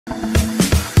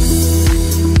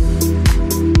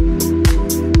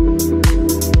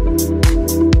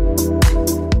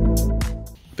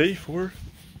day 4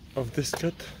 of this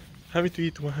cut. Having to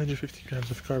eat 150 grams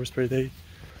of carbs per day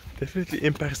definitely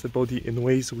impacts the body in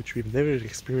ways which we've never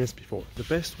experienced before. The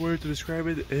best word to describe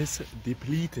it is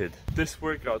depleted. This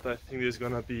workout I think is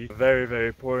gonna be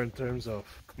very poor in terms of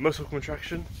muscle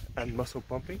contraction and muscle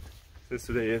pumping, since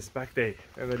today is back day,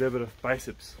 and a little bit of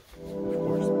biceps, of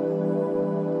course.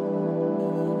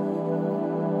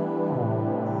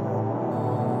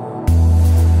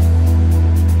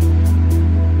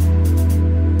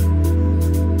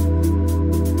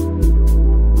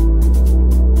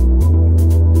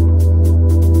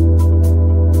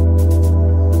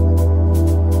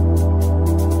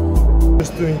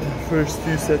 Doing the first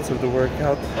few sets of the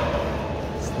workout,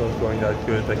 it's not going that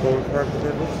good. Like lower carb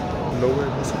levels, lower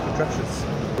muscle contractions.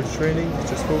 With training,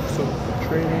 just focus on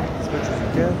training as much as you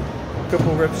can. A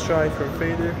couple reps shy from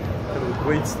failure, and with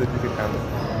weights that you can handle.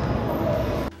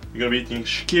 You're gonna be eating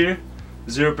skyr,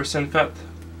 0% fat,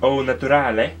 au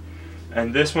naturale,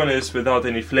 and this one is without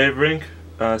any flavoring,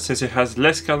 since it has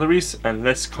less calories and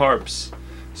less carbs.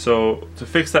 So to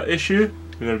fix that issue,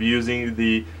 we're going to be using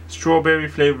the strawberry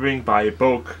flavoring by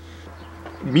Bulk.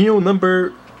 Meal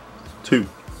number 2.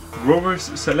 Grower's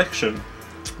Selection.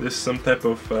 This is some type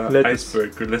of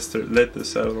iceberg or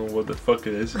lettuce, I don't know what the fuck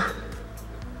it is.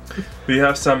 We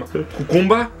have some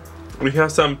cucumba, we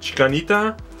have some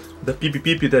chicanita, the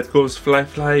pipi that goes fly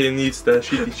and eats the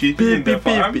shitty in the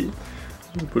farm.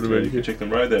 Put them right here. Check them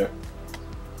right there.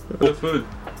 Good food.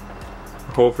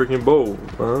 Whole freaking bowl,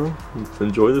 huh? Let's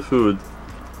enjoy the food.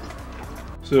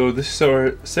 So this is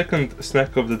our second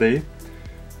snack of the day.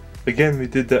 Again, we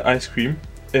did the ice cream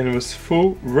and it was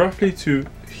full roughly to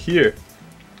here.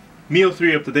 Meal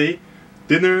 3 of the day.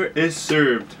 Dinner is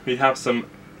served. We have some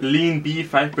lean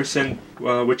beef 5%,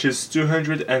 which is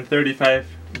 235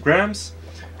 grams,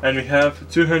 and we have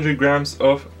 200 grams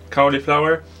of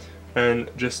cauliflower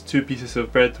and just 2 pieces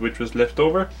of bread which was left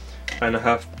over, and I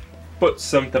have put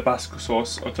some Tabasco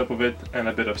sauce on top of it and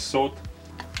a bit of salt.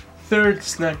 Third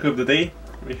snack of the day.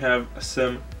 We have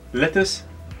some lettuce,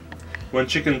 1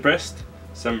 chicken breast,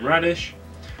 some radish,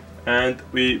 and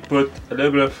we put a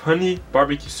little bit of honey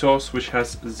barbecue sauce which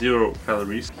has 0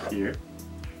 calories here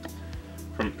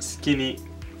from Skinny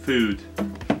Food.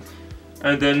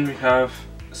 And then we have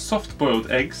soft boiled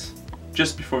eggs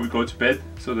just before we go to bed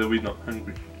so that we're not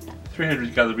hungry.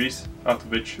 300 calories, out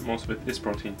of which most of it is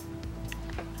protein.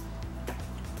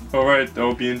 Alright,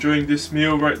 I'll be enjoying this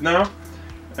meal right now,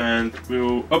 and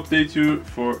we'll update you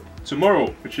for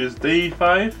tomorrow, which is day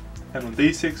 5, and on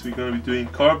day 6 we're going to be doing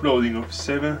carb loading of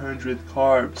 700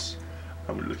 carbs,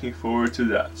 and we're looking forward to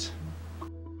that.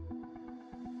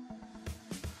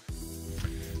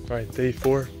 Right, day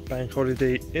 4, bank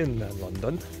holiday in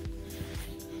London.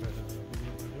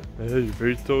 Hey,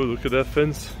 Berto, look at that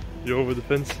fence. You're over the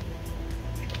fence.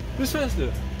 This fence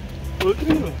there. Look at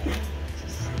it.